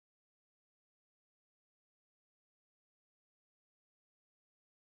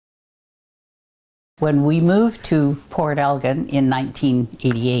When we moved to Port Elgin in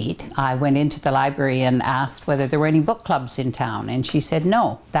 1988, I went into the library and asked whether there were any book clubs in town, and she said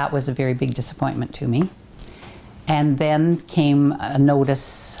no. That was a very big disappointment to me. And then came a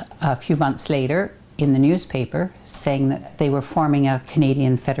notice a few months later in the newspaper saying that they were forming a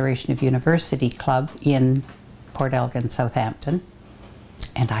Canadian Federation of University Club in Port Elgin, Southampton.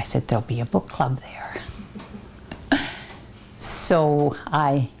 And I said, there'll be a book club there. So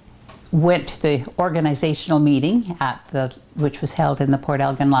I went to the organizational meeting which was held in the Port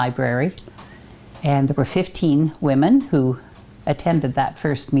Elgin Library. And there were 15 women who attended that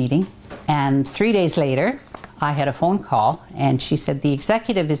first meeting. And 3 days later, I had a phone call, and she said the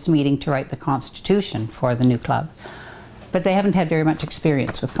executive is meeting to write the constitution for the new club. But they haven't had very much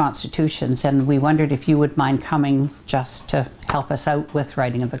experience with constitutions, and we wondered if you would mind coming just to help us out with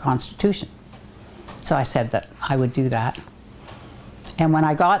writing of the constitution. So I said that I would do that. And when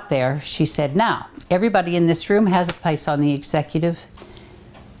I got there, she said, now, everybody in this room has a place on the executive,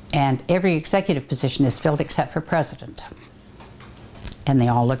 and every executive position is filled except for president. And they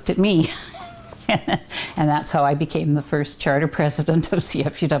all looked at me. And that's how I became the first charter president of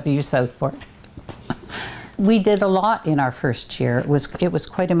CFUW Southport. We did a lot in our first year. It was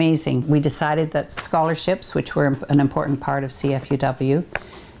quite amazing. We decided that scholarships, which were an important part of CFUW,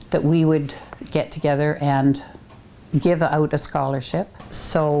 that we would get together and give out a scholarship.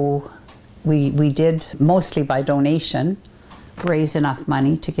 So we did, mostly by donation, raise enough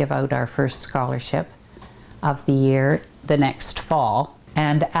money to give out our first scholarship of the year the next fall.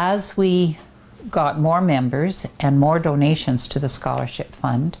 And as we got more members and more donations to the scholarship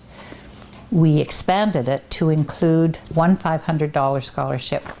fund, we expanded it to include one $500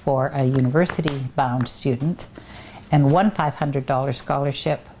 scholarship for a university-bound student and one $500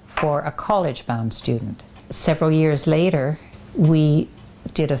 scholarship for a college-bound student. Several years later, we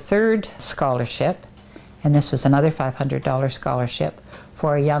did a third scholarship, and this was another $500 scholarship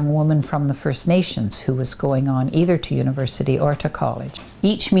for a young woman from the First Nations who was going on either to university or to college.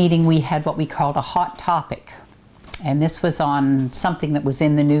 Each meeting we had what we called a hot topic, and this was on something that was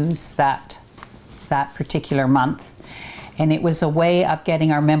in the news that particular month. And it was a way of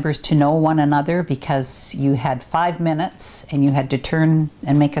getting our members to know one another, because you had 5 minutes and you had to turn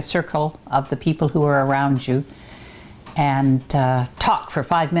and make a circle of the people who were around you and talk for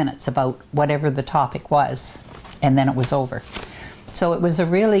 5 minutes about whatever the topic was, and then it was over. So it was a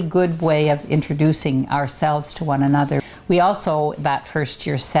really good way of introducing ourselves to one another. We also, that first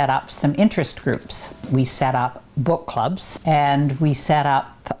year, set up some interest groups. We set up book clubs, and we set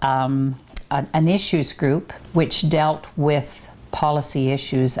up an issues group which dealt with policy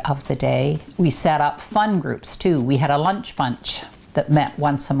issues of the day. We set up fun groups too. We had a lunch bunch that met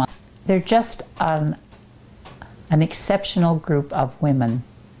once a month. They're just an exceptional group of women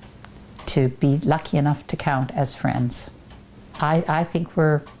to be lucky enough to count as friends. I think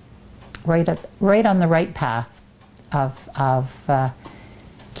we're right on the right path of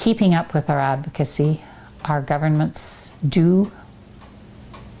keeping up with our advocacy. Our governments do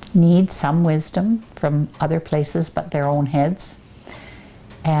need some wisdom from other places but their own heads,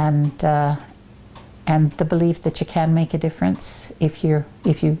 and the belief that you can make a difference if you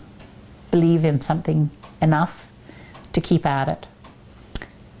believe in something enough to keep at it,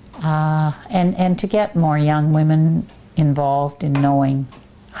 and to get more young women involved in knowing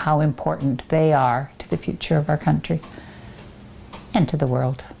how important they are to the future of our country and to the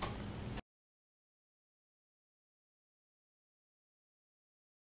world.